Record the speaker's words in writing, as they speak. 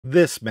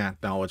This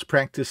math knowledge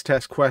practice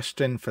test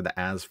question for the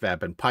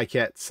ASVAB and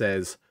PiCAT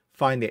says,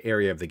 find the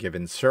area of the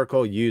given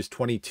circle, use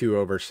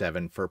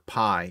 22/7 for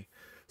pi.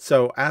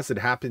 So as it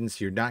happens,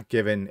 you're not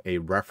given a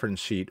reference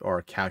sheet or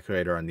a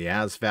calculator on the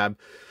ASVAB.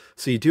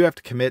 So you do have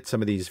to commit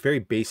some of these very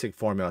basic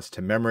formulas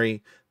to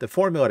memory. The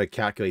formula to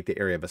calculate the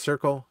area of a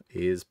circle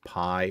is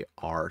pi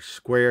r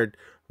squared,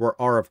 where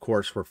r of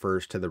course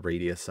refers to the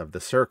radius of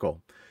the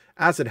circle.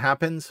 As it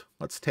happens,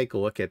 let's take a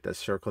look at the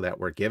circle that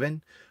we're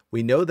given.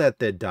 We know that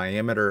the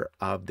diameter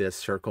of this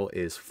circle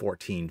is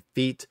 14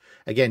 feet.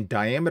 Again,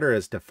 diameter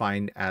is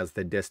defined as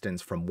the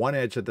distance from one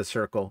edge of the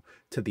circle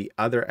to the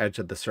other edge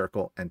of the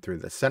circle and through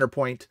the center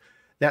point.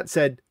 That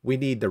said, we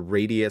need the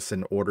radius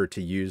in order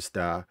to use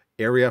the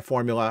area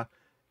formula,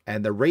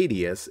 and the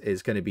radius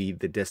is going to be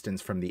the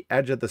distance from the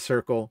edge of the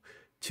circle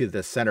to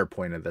the center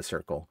point of the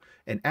circle.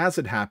 And as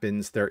it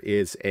happens, there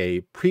is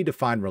a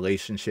predefined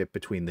relationship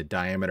between the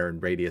diameter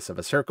and radius of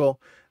a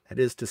circle. That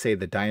is to say,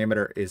 the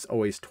diameter is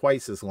always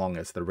twice as long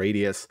as the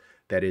radius.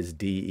 That is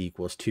d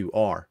equals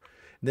 2r.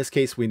 In this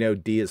case, we know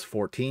d is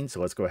 14, so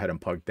let's go ahead and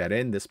plug that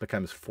in. This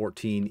becomes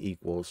 14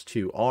 equals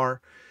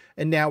 2r.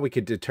 And now we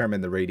could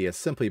determine the radius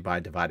simply by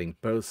dividing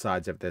both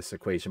sides of this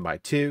equation by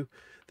 2.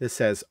 This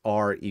says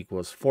r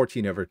equals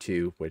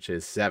 14/2, which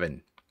is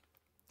 7.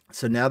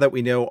 So now that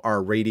we know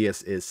our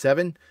radius is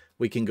 7,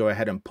 we can go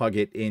ahead and plug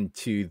it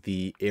into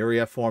the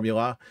area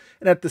formula.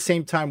 And at the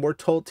same time, we're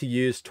told to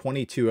use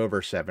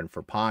 22/7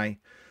 for pi.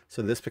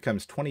 So this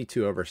becomes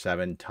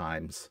 22/7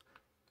 times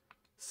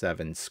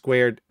 7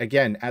 squared.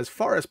 Again, as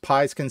far as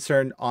pi is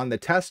concerned, on the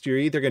test, you're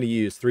either going to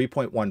use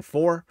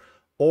 3.14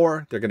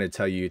 or they're going to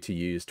tell you to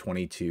use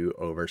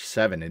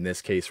 22/7. In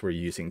this case, we're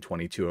using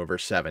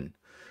 22/7.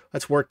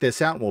 Let's work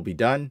this out and we'll be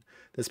done.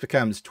 This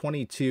becomes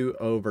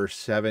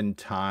 22/7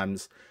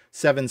 times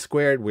 7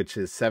 squared, which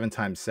is 7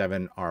 times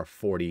 7 are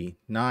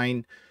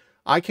 49.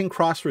 I can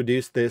cross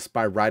reduce this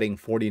by writing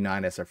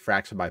 49 as a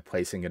fraction by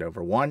placing it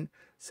over 1.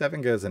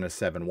 7 goes into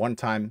 7 one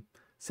time.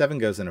 7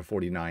 goes into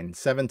 49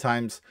 7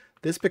 times.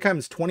 This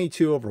becomes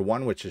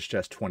 22/1, which is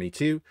just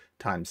 22,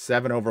 times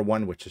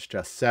 7/1, which is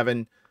just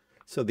 7.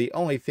 So the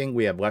only thing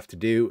we have left to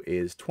do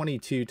is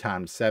 22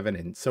 times 7,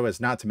 and so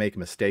as not to make a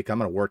mistake, I'm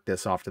going to work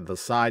this off to the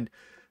side.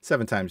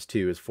 7 times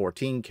 2 is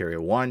 14, carry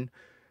a 1.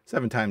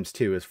 7 times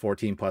 2 is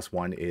 14, plus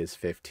 1 is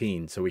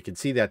 15. So we can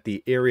see that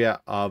the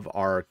area of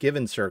our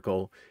given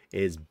circle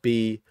is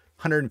b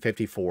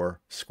 154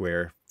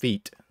 square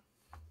feet.